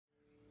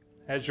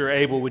As you're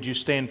able, would you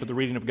stand for the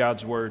reading of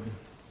God's Word?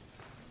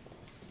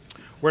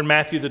 We're in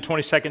Matthew, the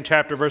 22nd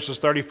chapter, verses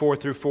 34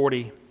 through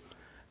 40.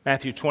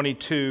 Matthew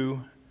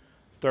 22,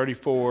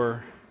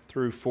 34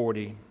 through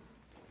 40.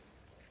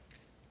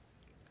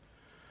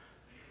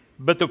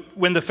 But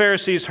when the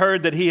Pharisees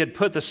heard that he had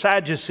put the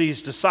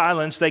Sadducees to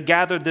silence, they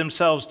gathered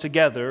themselves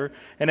together,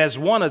 and as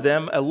one of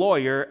them, a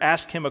lawyer,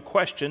 asked him a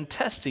question,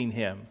 testing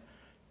him.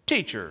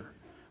 "Teacher,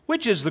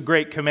 which is the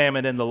great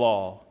commandment in the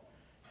law?"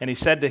 And he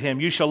said to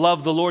him, "You shall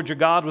love the Lord your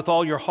God with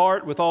all your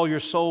heart, with all your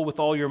soul, with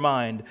all your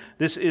mind.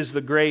 This is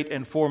the great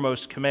and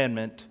foremost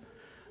commandment.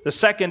 The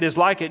second is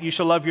like it, you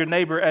shall love your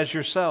neighbor as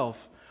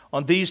yourself.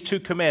 On these two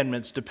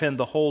commandments depend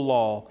the whole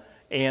law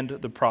and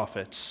the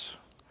prophets."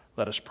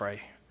 Let us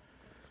pray.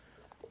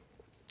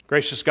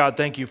 Gracious God,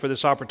 thank you for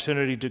this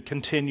opportunity to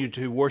continue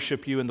to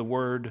worship you in the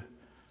Word.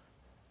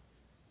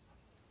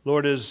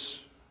 Lord,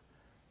 as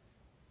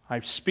I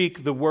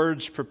speak the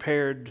words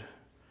prepared,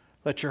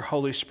 let your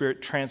Holy Spirit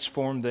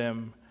transform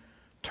them,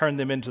 turn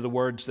them into the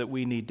words that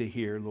we need to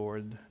hear,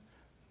 Lord,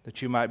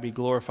 that you might be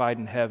glorified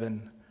in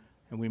heaven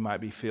and we might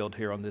be filled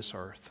here on this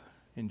earth.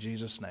 In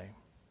Jesus' name,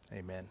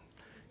 amen.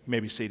 You may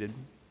be seated.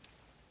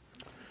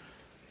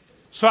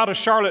 So out of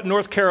Charlotte,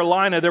 North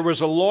Carolina, there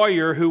was a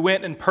lawyer who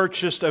went and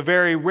purchased a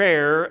very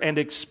rare and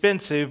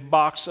expensive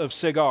box of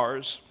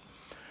cigars.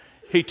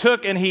 He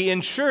took and he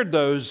insured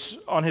those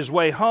on his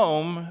way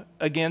home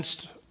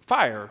against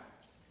fire.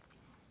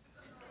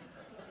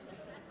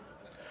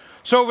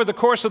 So over the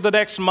course of the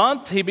next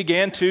month, he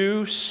began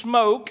to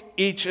smoke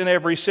each and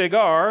every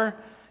cigar,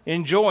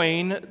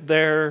 enjoying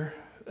the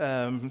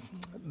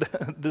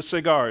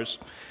cigars.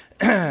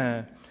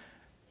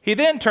 He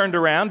then turned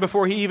around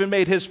before he even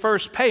made his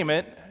first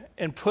payment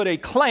and put a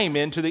claim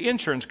into the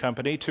insurance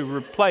company to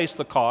replace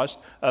the cost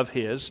of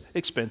his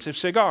expensive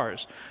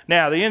cigars.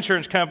 Now, the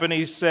insurance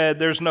company said,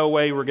 "There's no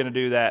way we're going to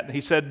do that."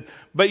 He said,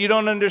 "But you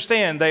don't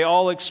understand. They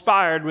all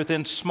expired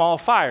within small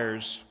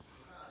fires."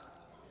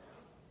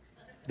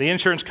 The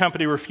insurance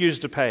company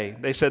refused to pay.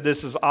 They said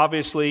this is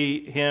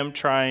obviously him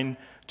trying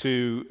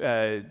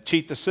to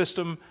cheat the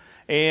system.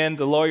 And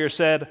the lawyer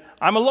said,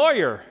 "I'm a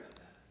lawyer.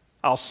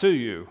 I'll sue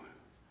you."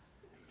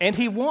 And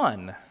he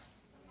won.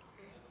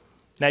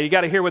 Now you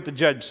got to hear what the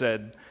judge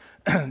said.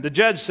 The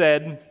judge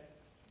said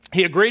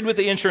he agreed with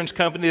the insurance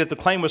company that the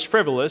claim was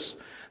frivolous.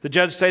 The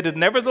judge stated,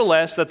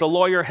 nevertheless, that the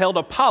lawyer held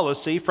a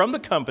policy from the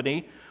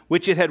company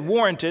which it had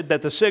warranted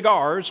that the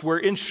cigars were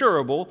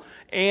insurable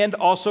and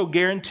also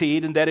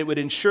guaranteed, and that it would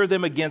insure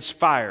them against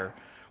fire,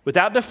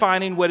 without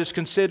defining what is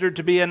considered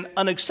to be an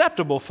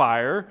unacceptable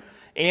fire,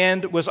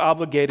 and was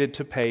obligated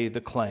to pay the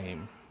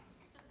claim.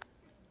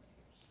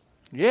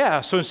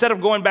 Yeah, so instead of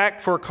going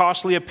back for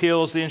costly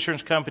appeals, the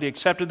insurance company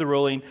accepted the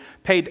ruling,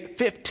 paid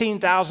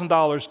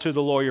 $15,000 to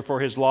the lawyer for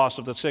his loss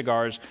of the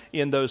cigars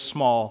in those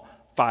small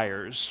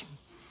fires.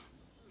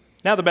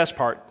 Now the best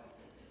part.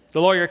 The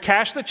lawyer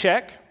cashed the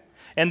check,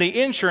 and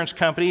the insurance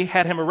company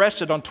had him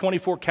arrested on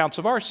 24 counts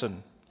of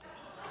arson.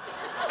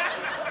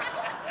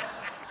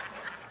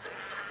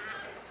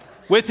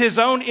 With his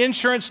own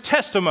insurance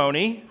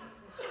testimony,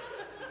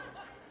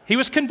 he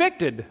was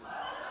convicted.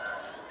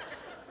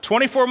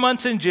 24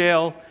 months in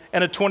jail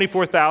and a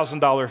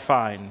 $24,000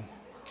 fine.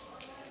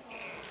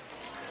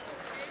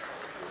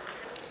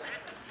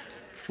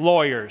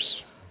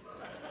 Lawyers.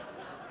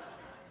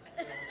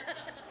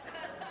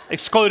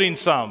 Excluding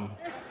some.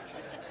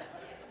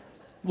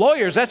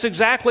 Lawyers, that's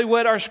exactly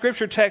what our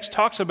scripture text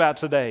talks about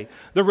today.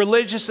 The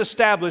religious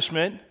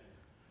establishment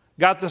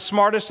got the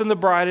smartest and the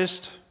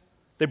brightest.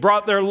 They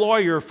brought their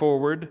lawyer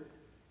forward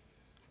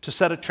to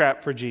set a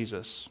trap for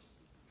Jesus.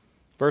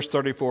 Verse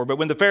 34, but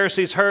when the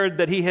Pharisees heard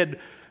that he had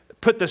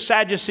put the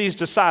Sadducees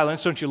to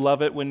silence, don't you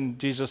love it when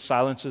Jesus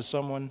silences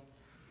someone?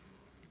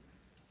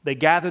 They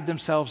gathered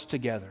themselves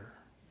together.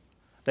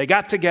 They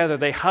got together,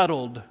 they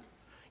huddled.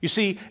 You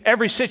see,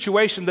 every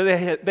situation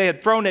that they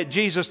had thrown at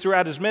Jesus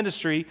throughout his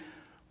ministry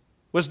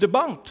was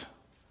debunked.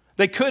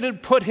 They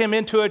couldn't put him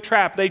into a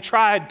trap. They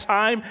tried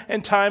time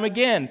and time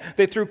again.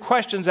 They threw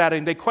questions at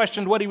him. They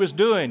questioned what he was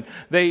doing.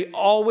 They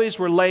always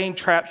were laying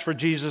traps for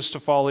Jesus to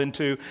fall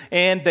into,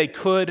 and they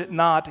could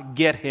not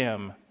get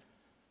him.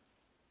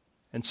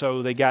 And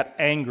so they got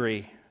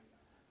angry,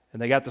 and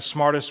they got the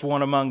smartest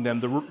one among them,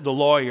 the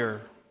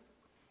lawyer.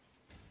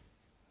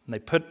 And they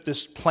put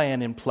this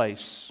plan in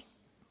place.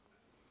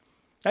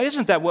 Now,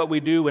 isn't that what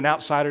we do when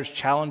outsiders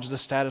challenge the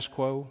status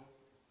quo?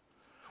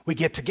 We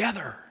get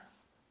together.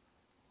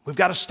 We've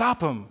got to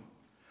stop them.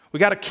 We've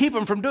got to keep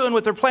them from doing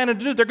what they're planning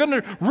to do. They're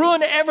going to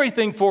ruin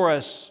everything for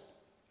us.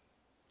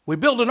 We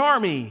build an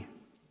army,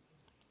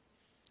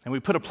 and we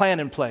put a plan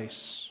in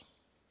place.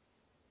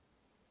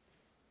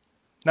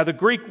 Now, the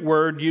Greek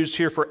word used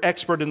here for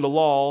expert in the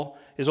law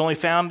is only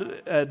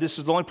found, this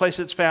is the only place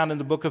it's found in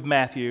the book of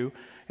Matthew,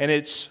 and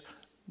it's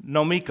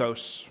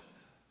nomikos.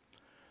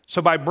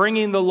 So by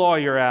bringing the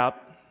lawyer out,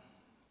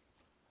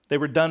 they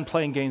were done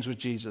playing games with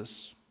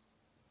Jesus.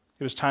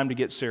 It was time to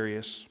get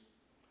serious.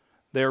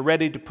 They are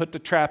ready to put the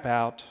trap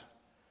out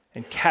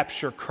and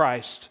capture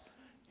Christ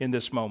in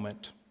this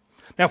moment.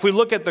 Now, if we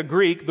look at the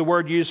Greek, the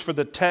word used for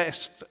the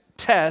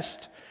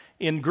test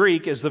in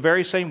Greek is the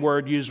very same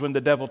word used when the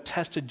devil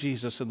tested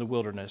Jesus in the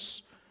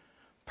wilderness,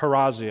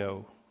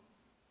 parazio.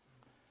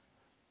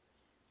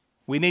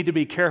 We need to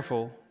be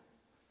careful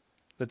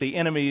that the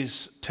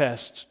enemy's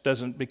test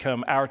doesn't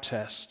become our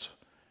test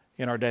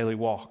in our daily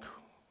walk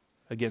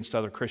against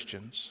other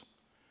Christians.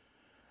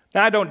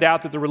 Now, I don't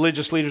doubt that the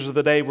religious leaders of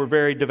the day were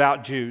very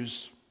devout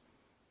Jews.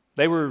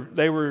 They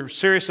were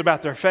serious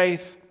about their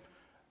faith.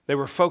 They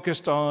were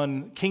focused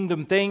on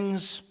kingdom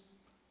things.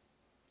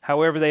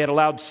 However, they had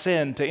allowed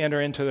sin to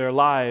enter into their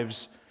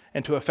lives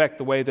and to affect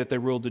the way that they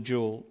ruled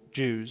the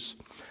Jews.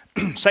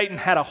 Satan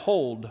had a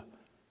hold.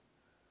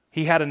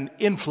 He had an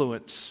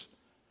influence.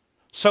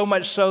 So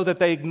much so that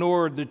they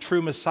ignored the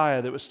true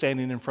Messiah that was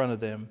standing in front of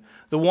them.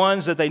 The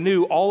ones that they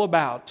knew all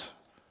about.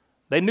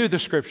 They knew the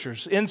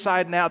Scriptures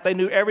inside and out. They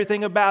knew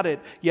everything about it,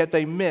 yet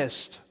they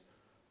missed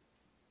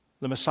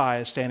the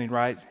Messiah standing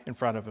right in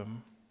front of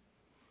them.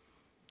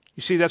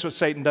 You see, that's what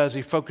Satan does.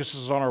 He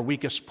focuses on our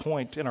weakest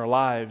point in our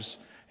lives,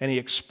 and he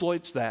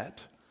exploits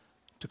that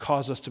to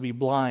cause us to be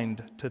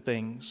blind to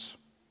things.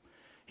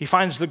 He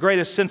finds the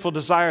greatest sinful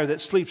desire that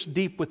sleeps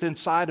deep within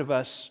inside of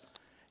us,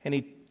 and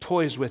he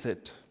toys with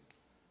it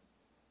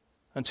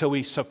until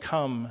we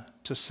succumb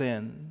to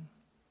sin.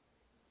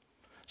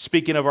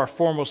 Speaking of our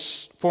former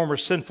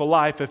sinful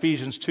life,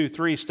 Ephesians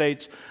 2:3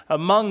 states,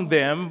 "Among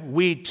them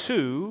we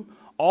too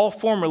all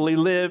formerly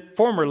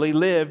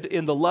lived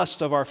in the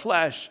lust of our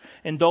flesh,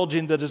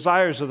 indulging the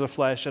desires of the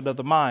flesh and of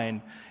the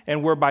mind,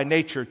 and were by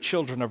nature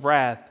children of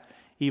wrath,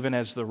 even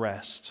as the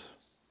rest."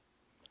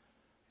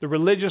 The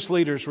religious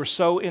leaders were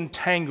so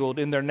entangled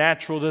in their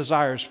natural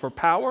desires for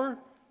power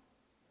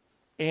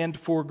and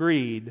for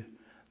greed,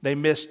 they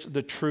missed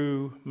the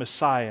true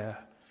Messiah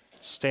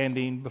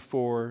standing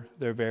before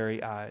their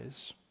very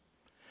eyes.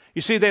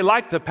 You see, they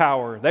liked the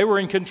power. They were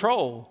in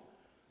control.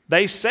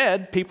 They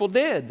said, people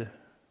did.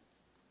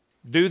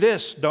 Do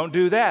this, don't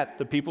do that.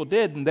 The people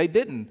did, and they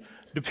didn't,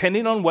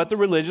 depending on what the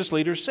religious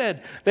leaders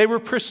said. They were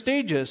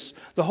prestigious.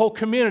 The whole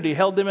community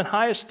held them in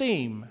high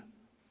esteem.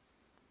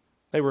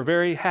 They were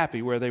very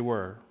happy where they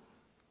were.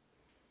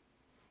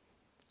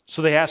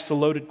 So they asked the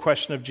loaded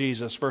question of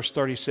Jesus, verse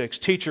 36,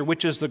 "Teacher,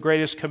 which is the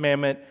greatest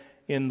commandment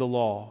in the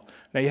law?"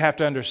 Now you have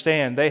to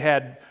understand, they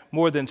had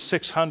more than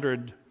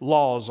 600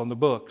 laws on the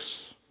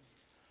books.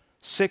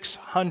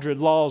 600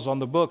 laws on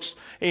the books.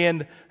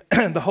 And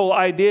the whole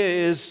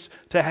idea is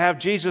to have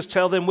Jesus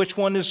tell them which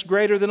one is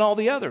greater than all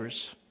the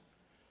others.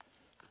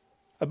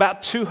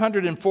 About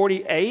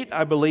 248,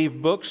 I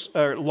believe, books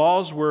or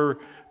laws were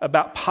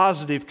about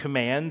positive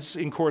commands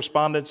in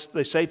correspondence,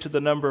 they say, to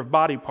the number of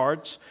body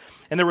parts.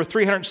 And there were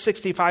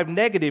 365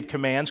 negative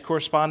commands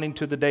corresponding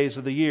to the days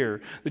of the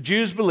year. The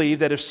Jews believed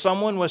that if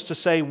someone was to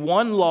say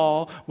one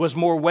law was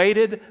more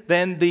weighted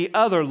than the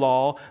other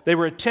law, they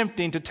were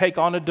attempting to take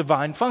on a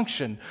divine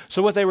function.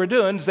 So what they were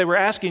doing is they were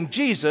asking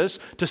Jesus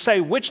to say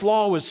which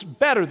law was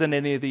better than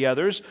any of the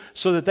others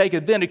so that they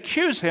could then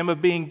accuse him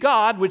of being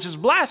God, which is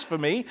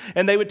blasphemy,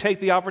 and they would take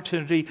the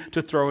opportunity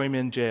to throw him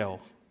in jail.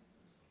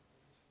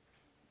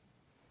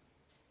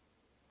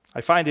 I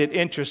find it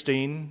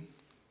interesting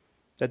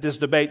that this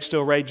debate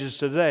still rages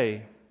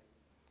today.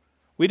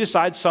 We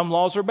decide some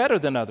laws are better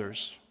than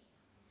others.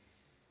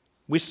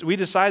 We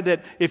decide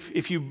that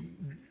if you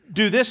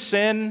do this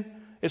sin,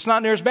 it's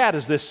not near as bad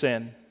as this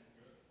sin.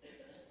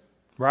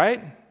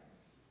 Right?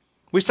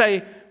 We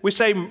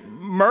say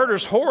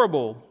murder's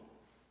horrible,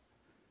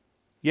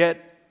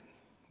 yet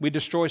we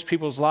destroy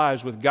people's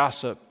lives with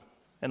gossip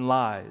and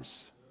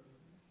lies.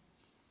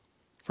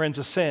 Friends,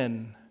 a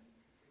sin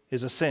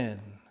is a sin.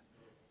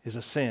 Is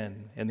a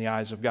sin in the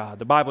eyes of God.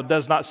 The Bible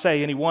does not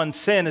say any one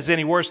sin is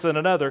any worse than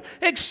another,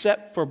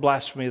 except for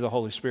blasphemy of the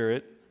Holy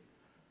Spirit.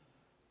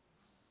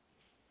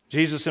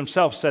 Jesus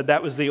himself said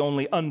that was the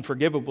only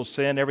unforgivable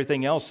sin.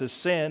 Everything else is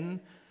sin.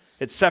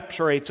 It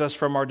separates us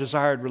from our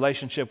desired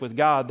relationship with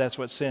God. That's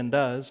what sin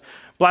does.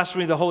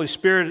 Blasphemy of the Holy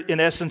Spirit, in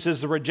essence, is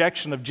the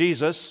rejection of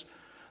Jesus,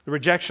 the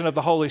rejection of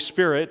the Holy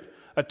Spirit,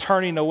 a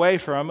turning away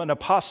from, an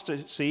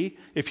apostasy,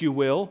 if you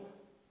will.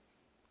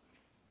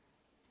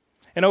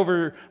 And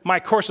over my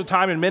course of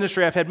time in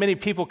ministry, I've had many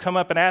people come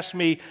up and ask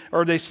me,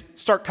 or they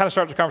start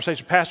the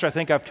conversation, "Pastor, I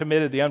think I've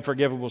committed the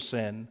unforgivable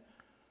sin." And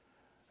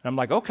I'm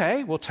like,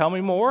 "Okay, well, tell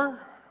me more.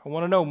 I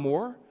want to know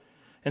more."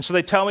 And so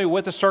they tell me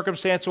what the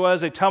circumstance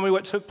was. They tell me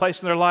what took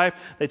place in their life.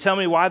 They tell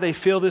me why they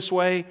feel this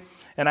way.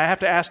 And I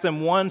have to ask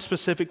them one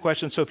specific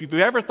question. So if you've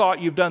ever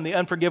thought you've done the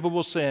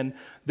unforgivable sin,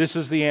 this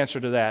is the answer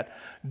to that.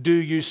 Do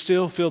you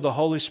still feel the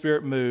Holy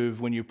Spirit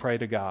move when you pray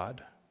to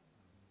God?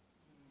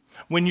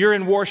 When you're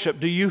in worship,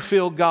 do you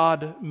feel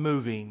God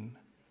moving?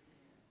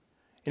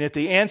 And if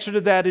the answer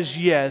to that is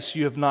yes,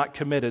 you have not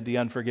committed the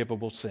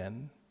unforgivable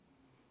sin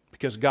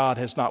because God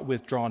has not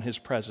withdrawn his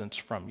presence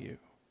from you.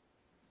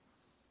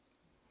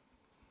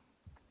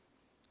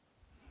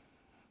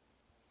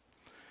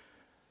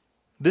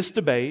 This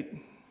debate,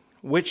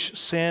 which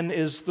sin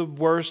is the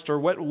worst or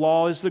what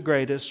law is the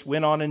greatest,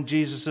 went on in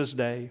Jesus'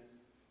 day.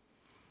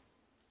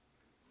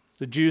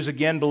 The Jews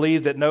again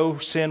believed that no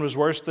sin was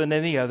worse than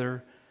any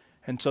other,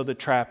 and so the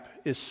trap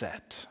is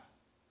set.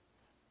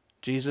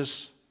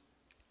 Jesus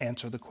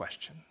answered the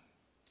question.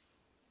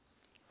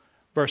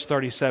 Verse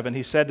 37,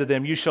 he said to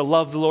them, "You shall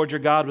love the Lord your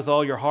God with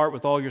all your heart,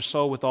 with all your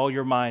soul, with all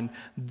your mind.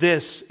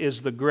 This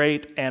is the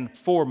great and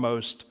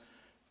foremost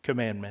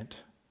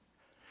commandment."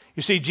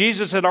 You see,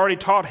 Jesus had already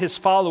taught his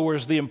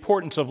followers the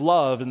importance of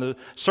love in the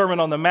Sermon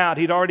on the Mount.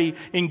 He'd already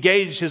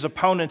engaged his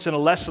opponents in a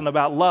lesson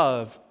about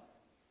love.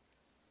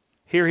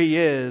 Here he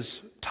is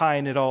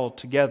tying it all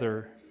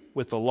together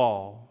with the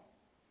law.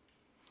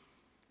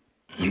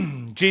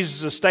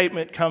 Jesus'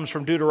 statement comes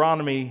from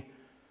Deuteronomy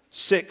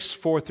 6,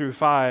 4 through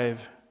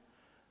 5.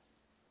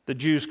 The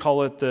Jews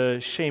call it the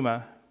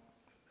Shema.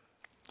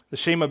 The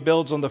Shema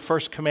builds on the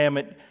first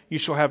commandment, "You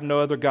shall have no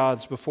other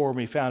gods before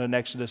me," found in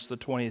Exodus, the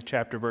 20th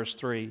chapter, verse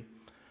 3.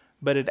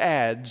 But it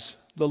adds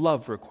the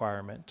love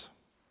requirement.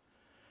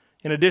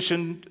 In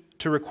addition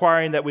to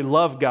requiring that we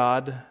love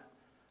God,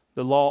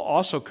 the law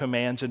also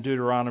commands in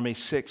Deuteronomy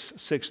 6,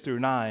 6 through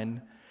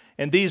 9,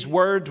 "And these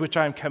words which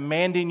I am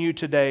commanding you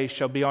today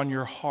shall be on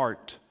your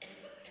heart.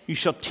 You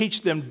shall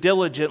teach them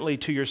diligently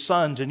to your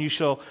sons, and you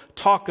shall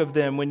talk of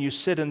them when you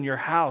sit in your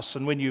house,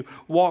 and when you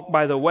walk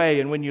by the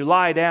way, and when you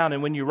lie down,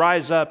 and when you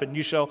rise up, and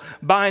you shall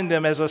bind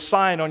them as a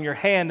sign on your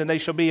hand, and they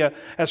shall be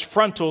as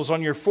frontals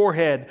on your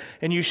forehead,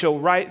 and you shall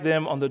write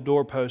them on the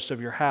doorposts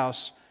of your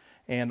house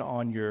and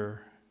on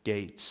your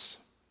gates."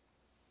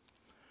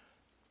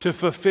 To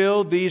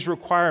fulfill these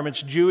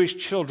requirements, Jewish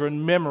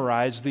children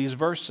memorize these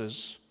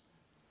verses.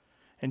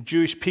 And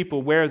Jewish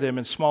people wear them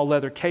in small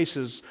leather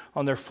cases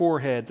on their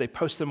forehead. They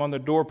post them on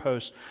their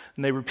doorposts,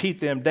 and they repeat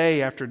them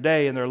day after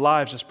day in their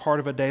lives as part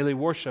of a daily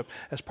worship,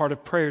 as part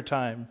of prayer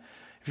time.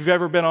 If you've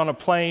ever been on a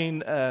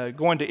plane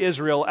going to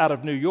Israel out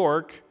of New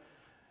York,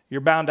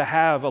 you're bound to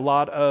have a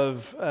lot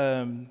of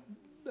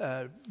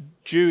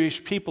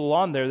Jewish people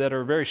on there that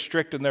are very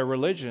strict in their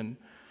religion.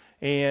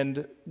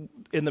 And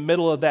in the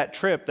middle of that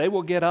trip, they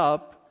will get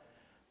up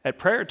at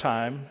prayer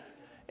time,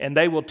 and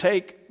they will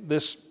take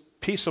this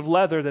piece of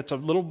leather that's a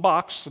little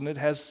box, and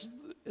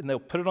they'll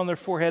put it on their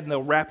forehead, and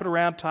they'll wrap it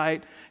around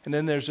tight, and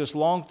then there's this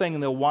long thing,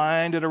 and they'll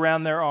wind it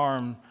around their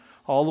arm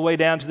all the way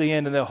down to the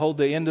end, and they'll hold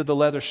the end of the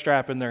leather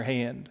strap in their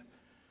hand.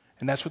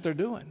 And that's what they're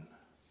doing.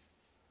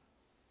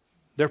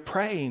 They're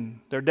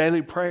praying their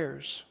daily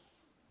prayers.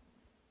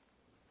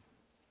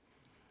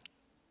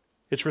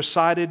 It's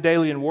recited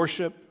daily in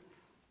worship,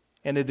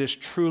 and it is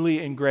truly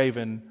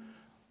engraven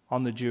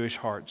on the Jewish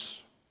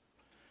hearts.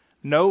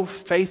 No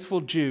faithful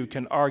Jew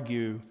can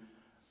argue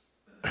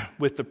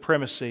with the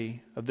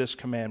primacy of this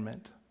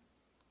commandment.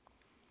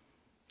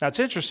 Now,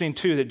 it's interesting,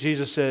 too, that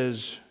Jesus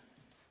says,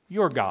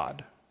 "Your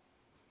God."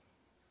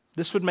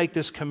 This would make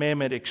this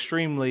commandment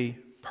extremely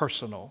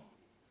personal.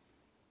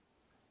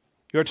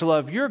 You're to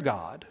love your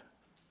God,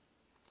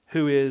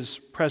 who is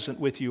present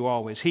with you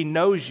always. He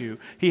knows you.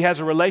 He has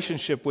a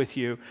relationship with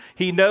you.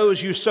 He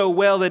knows you so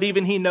well that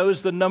even He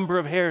knows the number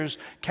of hairs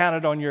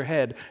counted on your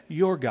head.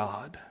 Your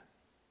God.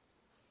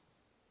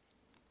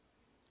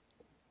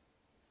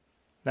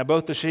 Now,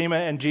 both the Shema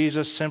and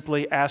Jesus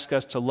simply ask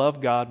us to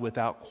love God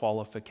without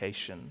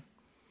qualification.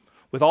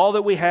 With all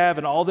that we have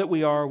and all that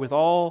we are, with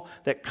all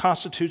that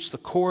constitutes the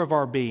core of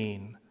our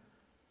being,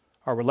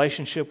 our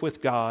relationship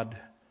with God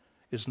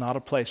is not a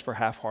place for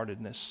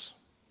half-heartedness.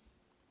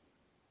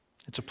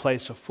 It's a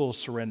place of full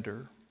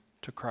surrender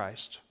to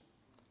Christ.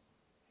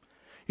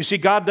 You see,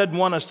 God doesn't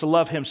want us to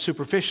love Him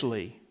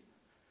superficially.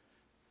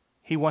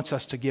 He wants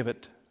us to give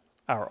it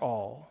our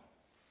all.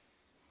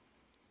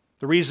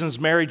 The reasons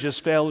marriages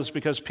fail is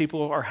because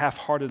people are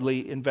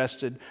half-heartedly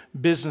invested.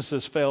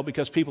 Businesses fail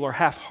because people are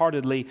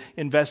half-heartedly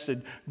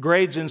invested.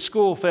 Grades in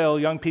school fail,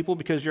 young people,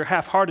 because you're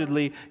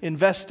half-heartedly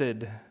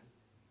invested.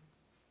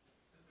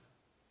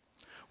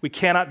 We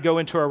cannot go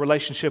into our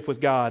relationship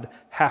with God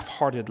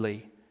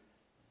half-heartedly.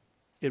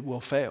 It will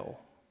fail.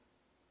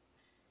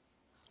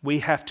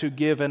 We have to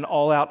give an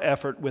all-out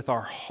effort with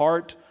our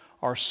heart,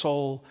 our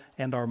soul,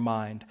 and our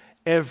mind.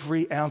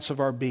 Every ounce of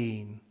our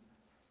being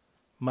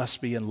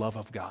must be in love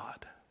of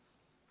God.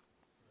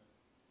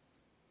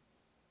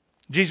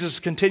 Jesus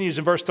continues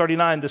in verse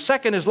 39, "The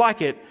second is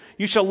like it.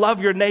 You shall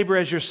love your neighbor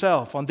as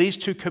yourself. On these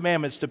two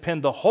commandments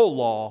depend the whole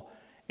law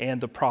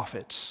and the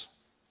prophets."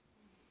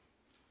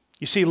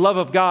 You see, love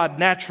of God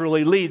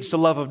naturally leads to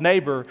love of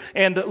neighbor,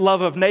 and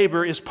love of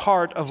neighbor is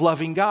part of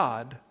loving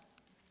God.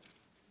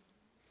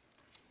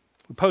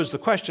 We pose the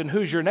question,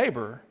 who's your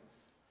neighbor?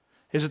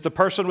 Is it the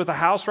person with a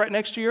house right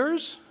next to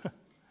yours?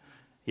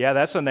 Yeah,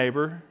 that's a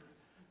neighbor.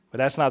 But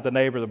that's not the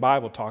neighbor the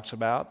Bible talks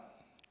about.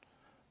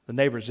 The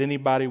neighbor is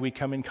anybody we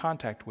come in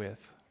contact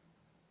with.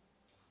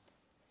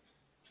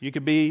 You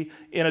could be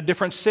in a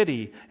different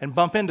city and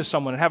bump into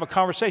someone and have a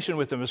conversation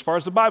with them. As far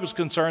as the Bible's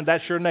concerned,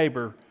 that's your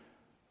neighbor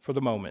for the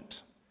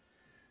moment.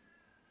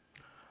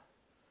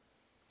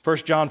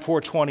 1 John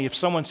 4:20, "If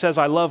someone says,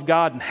 'I love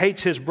God,' and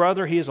hates his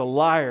brother, he is a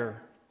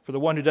liar. For the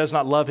one who does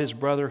not love his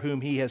brother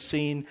whom he has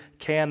seen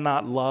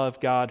cannot love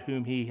God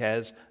whom he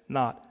has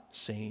not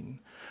seen."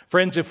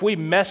 Friends, if we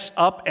mess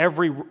up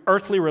every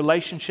earthly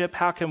relationship,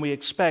 how can we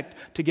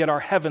expect to get our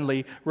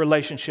heavenly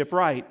relationship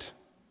right?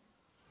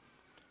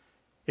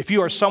 If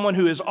you are someone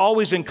who is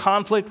always in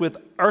conflict with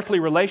earthly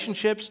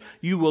relationships,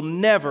 you will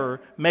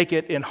never make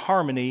it in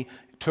harmony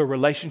to a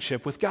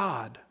relationship with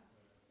God.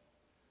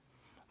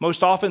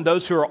 Most often,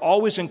 those who are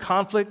always in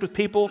conflict with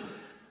people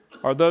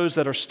are those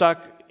that are stuck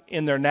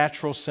in their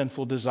natural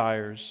sinful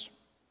desires.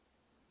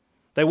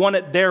 They want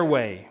it their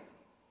way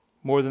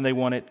more than they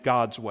want it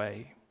God's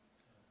way.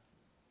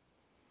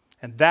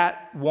 And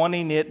that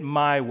wanting it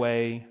my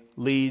way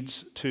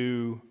leads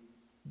to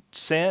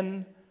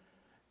sin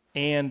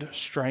and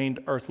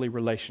strained earthly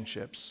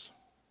relationships.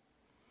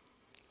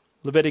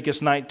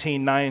 Leviticus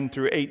 19, 9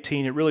 through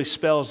 18, it really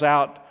spells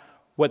out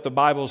what the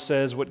Bible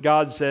says, what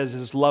God says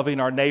is loving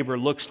our neighbor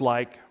looks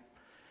like.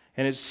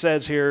 And it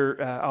says here,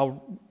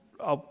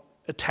 I'll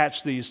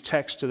attach these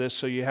texts to this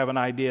so you have an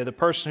idea. The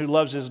person who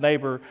loves his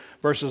neighbor,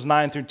 verses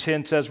 9 through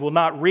 10 says, will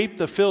not reap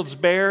the fields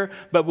bare,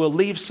 but will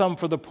leave some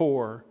for the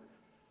poor.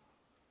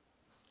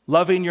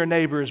 Loving your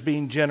neighbor is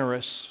being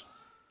generous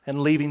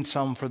and leaving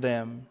some for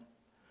them.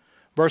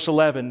 Verse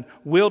 11,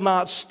 will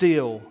not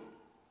steal.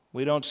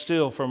 We don't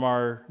steal from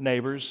our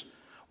neighbors.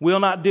 Will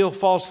not deal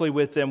falsely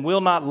with them.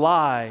 Will not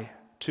lie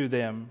to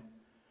them.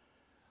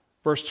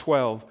 Verse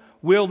 12,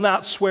 will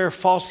not swear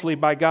falsely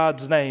by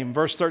God's name.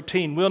 Verse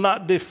 13, will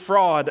not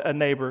defraud a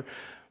neighbor.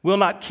 Will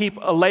not keep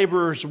a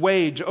laborer's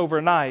wage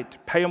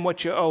overnight. Pay him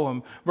what you owe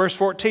him. Verse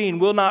 14,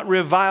 will not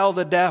revile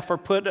the deaf or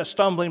put a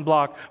stumbling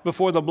block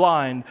before the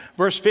blind.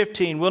 Verse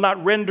 15, will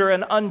not render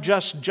an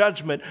unjust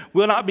judgment.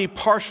 Will not be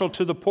partial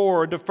to the poor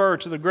or defer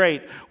to the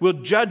great. Will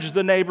judge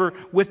the neighbor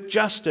with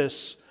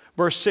justice.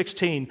 Verse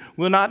 16,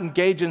 will not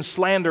engage in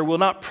slander, will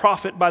not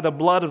profit by the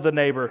blood of the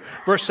neighbor.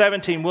 Verse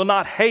 17, will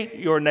not hate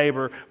your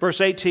neighbor. Verse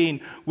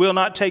 18, will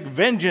not take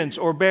vengeance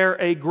or bear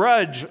a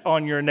grudge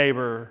on your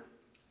neighbor.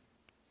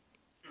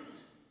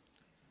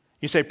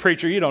 You say,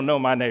 preacher, you don't know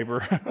my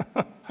neighbor.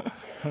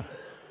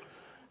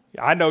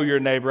 I know your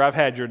neighbor. I've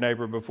had your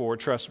neighbor before.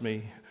 Trust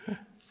me.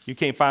 You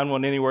can't find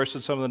one any worse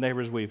than some of the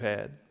neighbors we've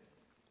had.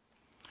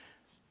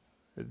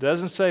 It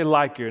doesn't say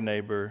like your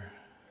neighbor.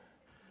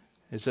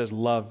 It says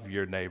love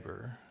your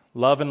neighbor.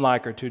 Love and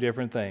like are two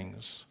different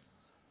things.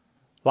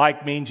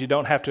 Like means you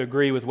don't have to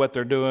agree with what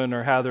they're doing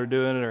or how they're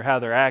doing it or how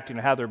they're acting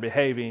or how they're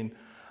behaving.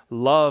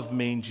 Love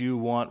means you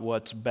want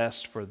what's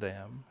best for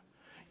them.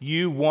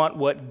 You want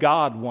what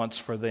God wants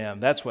for them.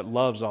 That's what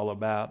love's all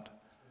about.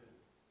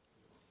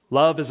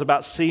 Love is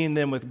about seeing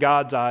them with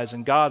God's eyes,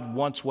 and God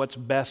wants what's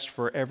best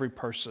for every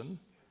person.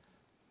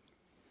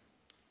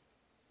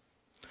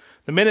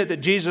 The minute that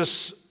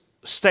Jesus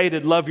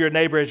stated, love your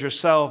neighbor as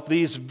yourself,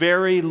 these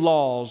very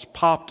laws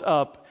popped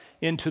up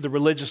into the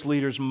religious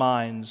leaders'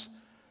 minds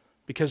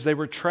because they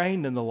were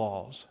trained in the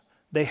laws.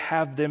 They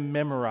have them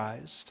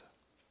memorized.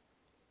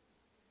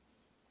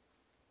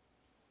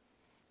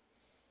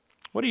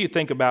 What do you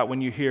think about when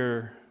you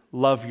hear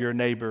love your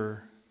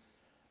neighbor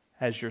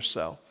as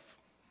yourself?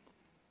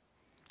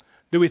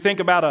 Do we think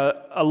about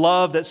a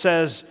love that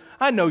says,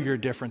 I know you're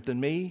different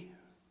than me,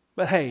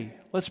 but hey,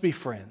 let's be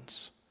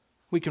friends.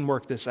 We can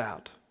work this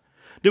out.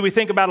 Do we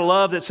think about a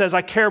love that says,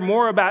 I care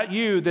more about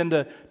you than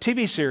the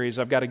TV series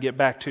I've got to get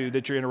back to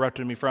that you're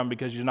interrupting me from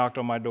because you knocked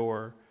on my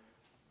door?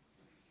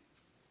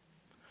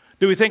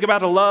 Do we think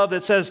about a love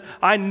that says,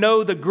 I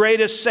know the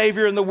greatest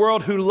Savior in the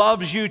world who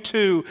loves you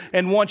too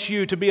and wants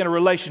you to be in a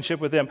relationship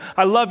with Him?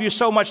 I love you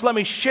so much, let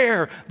me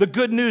share the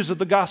good news of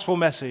the gospel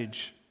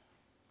message.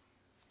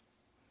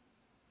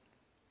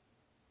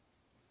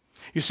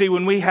 You see,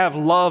 when we have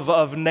love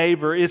of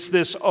neighbor, it's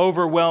this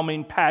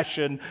overwhelming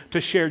passion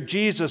to share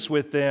Jesus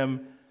with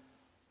them.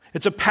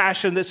 It's a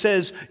passion that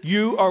says,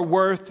 you are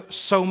worth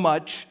so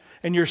much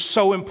and you're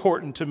so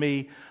important to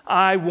me.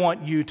 I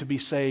want you to be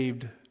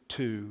saved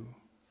too.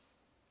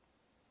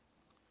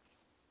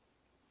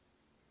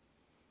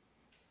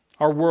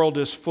 Our world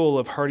is full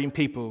of hurting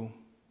people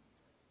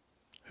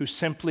who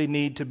simply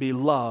need to be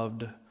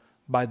loved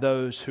by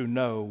those who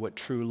know what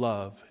true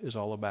love is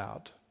all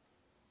about.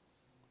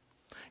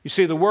 You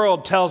see, the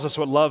world tells us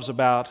what love's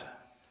about,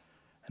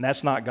 and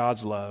that's not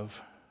God's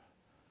love.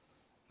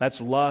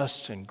 That's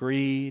lust and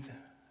greed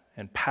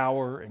and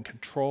power and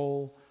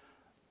control.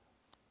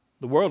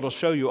 The world will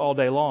show you all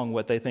day long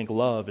what they think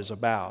love is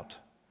about.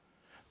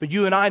 But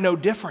you and I know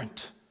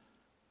different.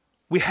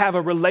 We have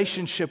a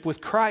relationship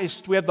with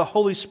Christ. We have the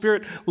Holy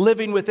Spirit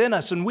living within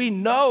us, and we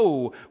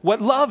know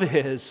what love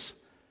is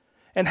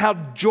and how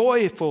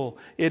joyful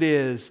it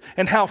is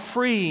and how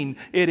freeing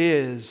it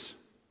is.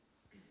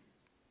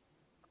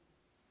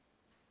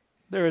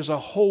 There is a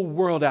whole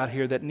world out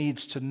here that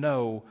needs to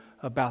know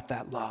about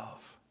that love.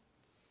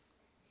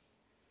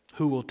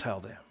 Who will tell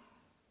them?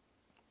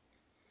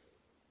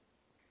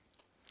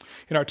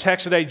 In our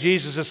text today,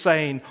 Jesus is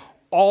saying,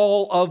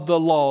 all of the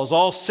laws,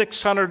 all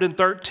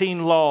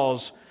 613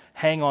 laws,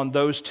 hang on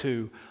those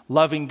two.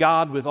 Loving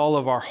God with all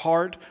of our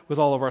heart, with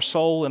all of our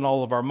soul, and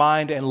all of our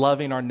mind, and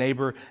loving our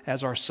neighbor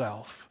as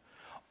ourself.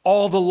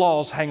 All the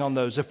laws hang on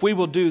those. If we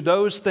will do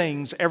those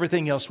things,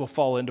 everything else will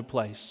fall into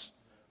place.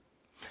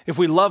 If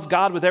we love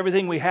God with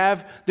everything we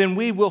have, then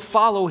we will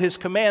follow His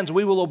commands.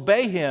 We will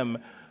obey Him.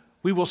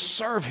 We will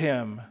serve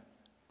Him.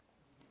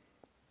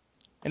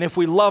 And if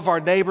we love our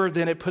neighbor,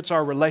 then it puts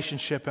our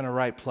relationship in a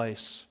right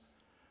place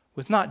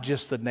with not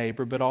just the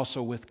neighbor, but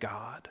also with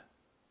God.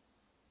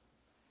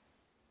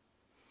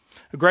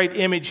 A great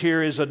image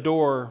here is a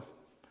door,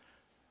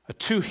 a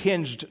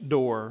two-hinged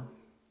door,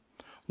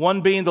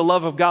 one being the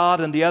love of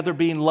God and the other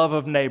being love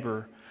of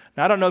neighbor.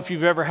 Now, I don't know if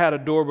you've ever had a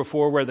door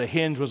before where the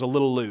hinge was a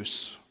little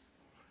loose.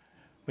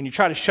 When you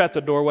try to shut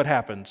the door, what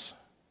happens?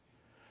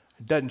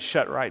 It doesn't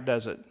shut right,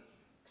 does it?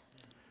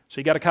 So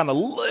you got to kind of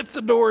lift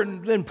the door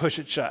and then push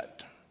it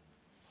shut.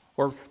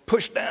 Or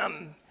push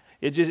down.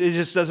 It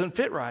just doesn't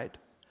fit right.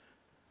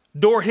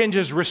 Door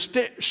hinges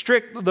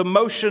restrict the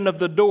motion of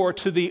the door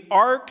to the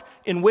arc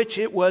in which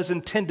it was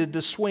intended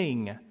to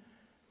swing.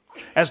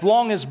 As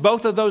long as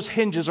both of those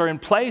hinges are in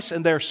place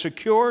and they're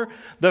secure,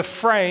 the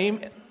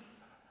frame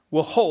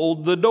will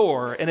hold the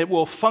door and it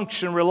will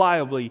function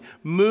reliably,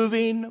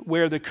 moving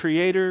where the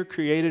Creator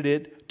created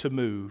it to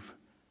move.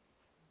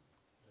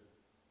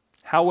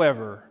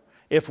 However,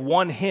 if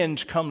one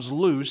hinge comes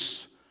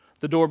loose,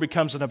 the door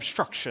becomes an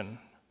obstruction.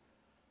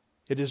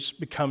 It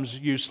becomes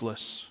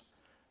useless.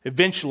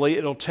 Eventually,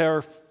 it'll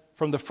tear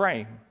from the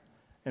frame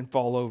and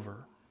fall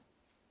over.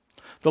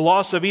 The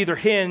loss of either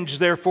hinge,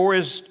 therefore,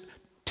 is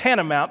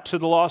tantamount to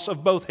the loss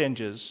of both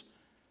hinges.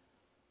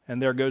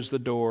 And there goes the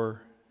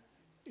door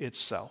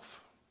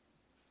itself.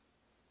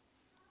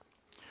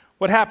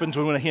 What happens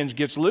when a hinge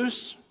gets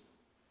loose?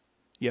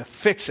 You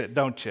fix it,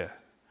 don't you?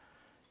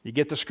 You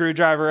get the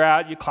screwdriver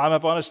out, you climb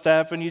up on a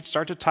step, and you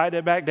start to tighten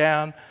it back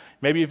down.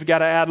 Maybe you've got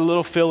to add a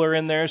little filler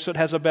in there so it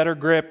has a better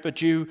grip,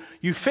 but you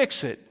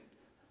fix it.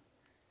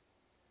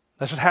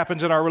 That's what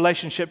happens in our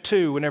relationship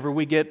too. Whenever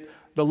we get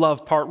the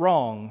love part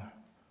wrong,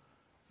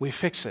 we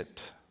fix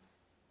it.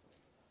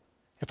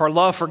 If our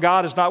love for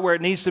God is not where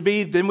it needs to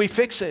be, then we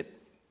fix it.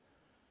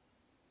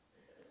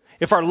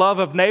 If our love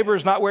of neighbor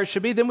is not where it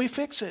should be, then we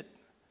fix it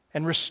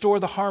and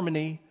restore the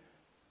harmony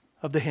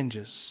of the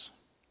hinges.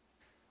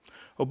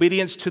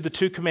 Obedience to the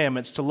two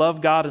commandments, to love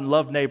God and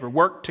love neighbor,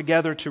 work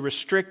together to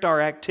restrict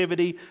our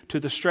activity to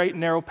the straight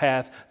and narrow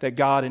path that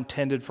God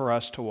intended for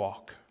us to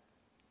walk.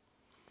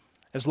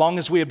 As long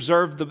as we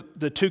observe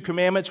the two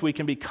commandments, we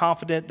can be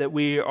confident that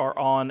we are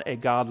on a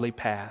godly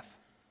path.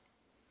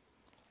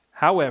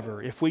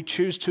 However, if we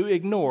choose to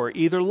ignore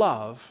either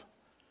love,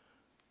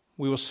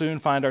 we will soon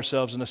find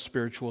ourselves in a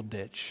spiritual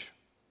ditch,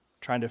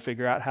 trying to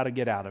figure out how to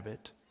get out of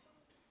it.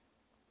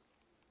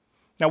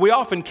 Now, we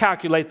often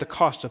calculate the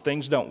cost of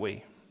things, don't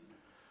we?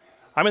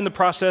 I'm in the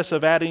process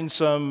of adding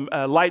some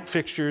light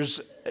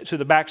fixtures to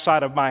the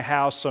backside of my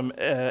house, some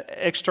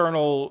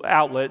external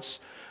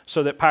outlets,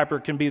 so that Piper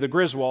can be the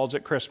Griswolds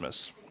at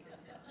Christmas.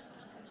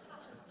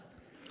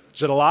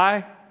 Is it a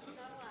lie?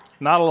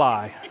 Not a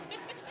lie.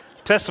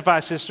 Testify,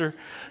 sister.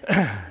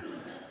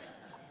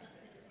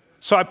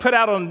 So I put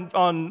out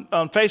on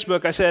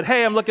Facebook, I said,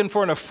 hey, I'm looking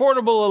for an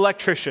affordable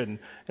electrician.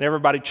 And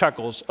everybody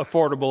chuckles,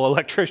 affordable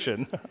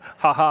electrician.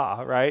 Ha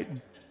ha, right?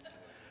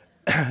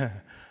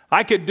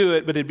 I could do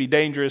it, but it'd be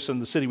dangerous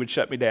and the city would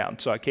shut me down,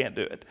 so I can't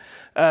do it.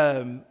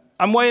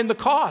 I'm weighing the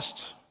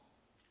cost,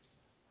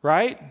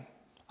 right?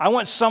 I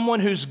want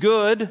someone who's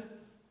good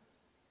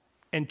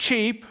and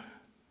cheap.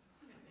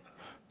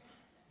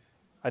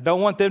 I don't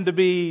want them to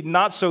be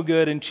not so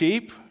good and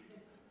cheap.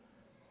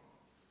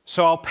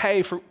 So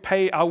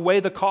I'll weigh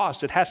the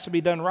cost. It has to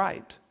be done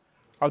right.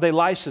 Are they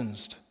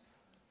licensed?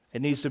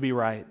 It needs to be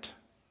right.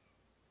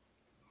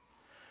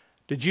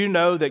 Did you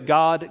know that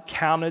God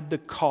counted the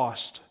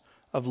cost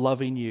of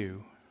loving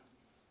you?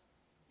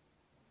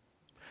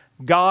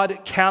 God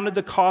counted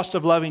the cost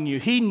of loving you.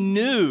 He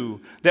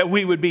knew that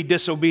we would be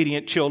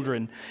disobedient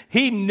children.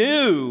 He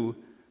knew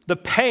the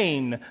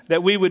pain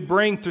that we would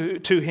bring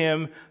to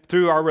Him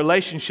through our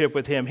relationship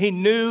with Him. He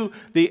knew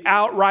the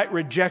outright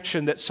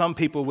rejection that some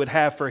people would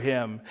have for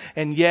Him,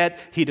 and yet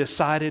He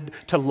decided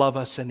to love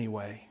us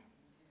anyway.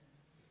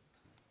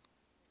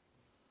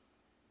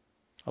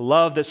 A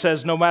love that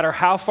says, no matter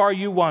how far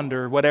you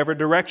wander, whatever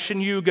direction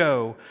you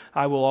go,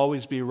 I will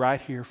always be right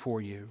here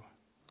for you.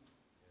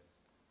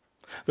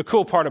 The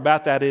cool part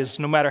about that is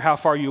no matter how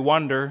far you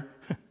wander,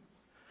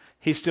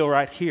 He's still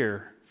right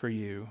here for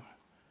you.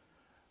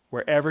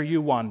 Wherever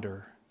you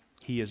wander,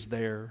 He is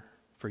there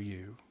for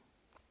you.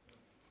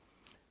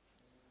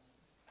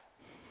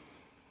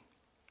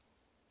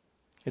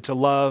 It's a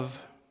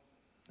love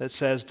that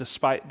says,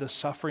 despite the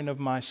suffering of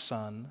my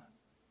Son,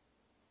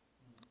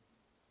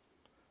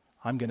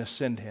 I'm going to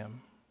send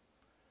Him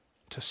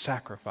to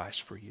sacrifice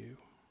for you.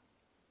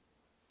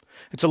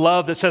 It's a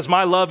love that says,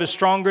 my love is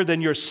stronger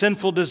than your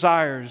sinful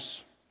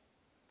desires.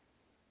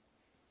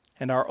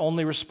 And our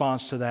only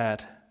response to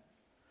that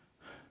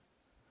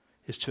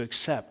is to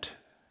accept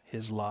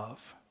His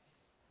love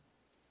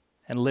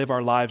and live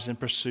our lives in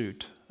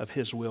pursuit of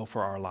His will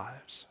for our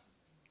lives.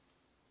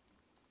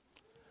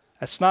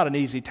 That's not an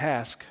easy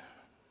task,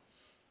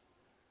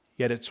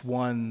 yet it's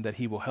one that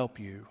He will help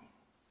you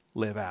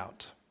live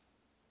out.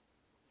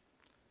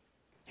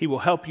 He will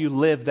help you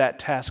live that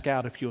task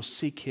out if you'll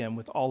seek Him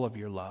with all of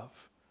your love,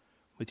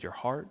 with your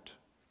heart,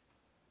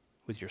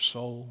 with your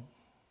soul,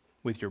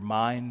 with your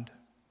mind,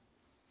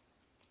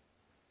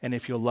 and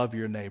if you'll love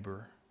your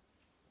neighbor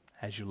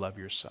as you love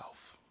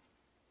yourself.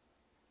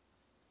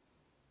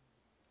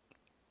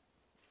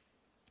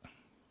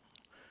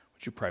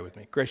 Would you pray with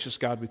me? Gracious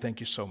God, we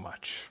thank you so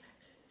much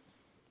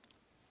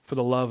for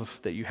the love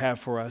that you have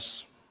for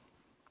us.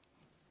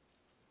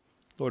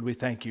 Lord, we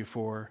thank you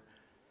for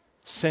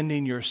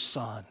sending your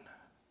Son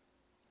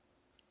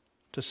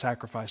to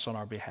sacrifice on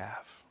our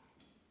behalf.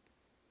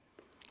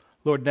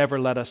 Lord, never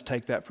let us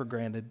take that for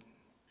granted.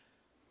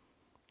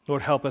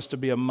 Lord, help us to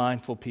be a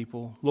mindful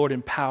people. Lord,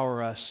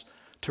 empower us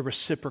to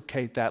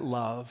reciprocate that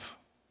love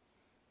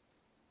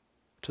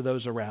to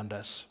those around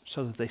us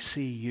so that they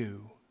see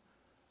you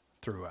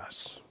through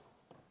us.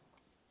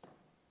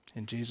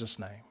 In Jesus'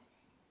 name,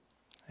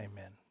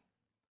 amen.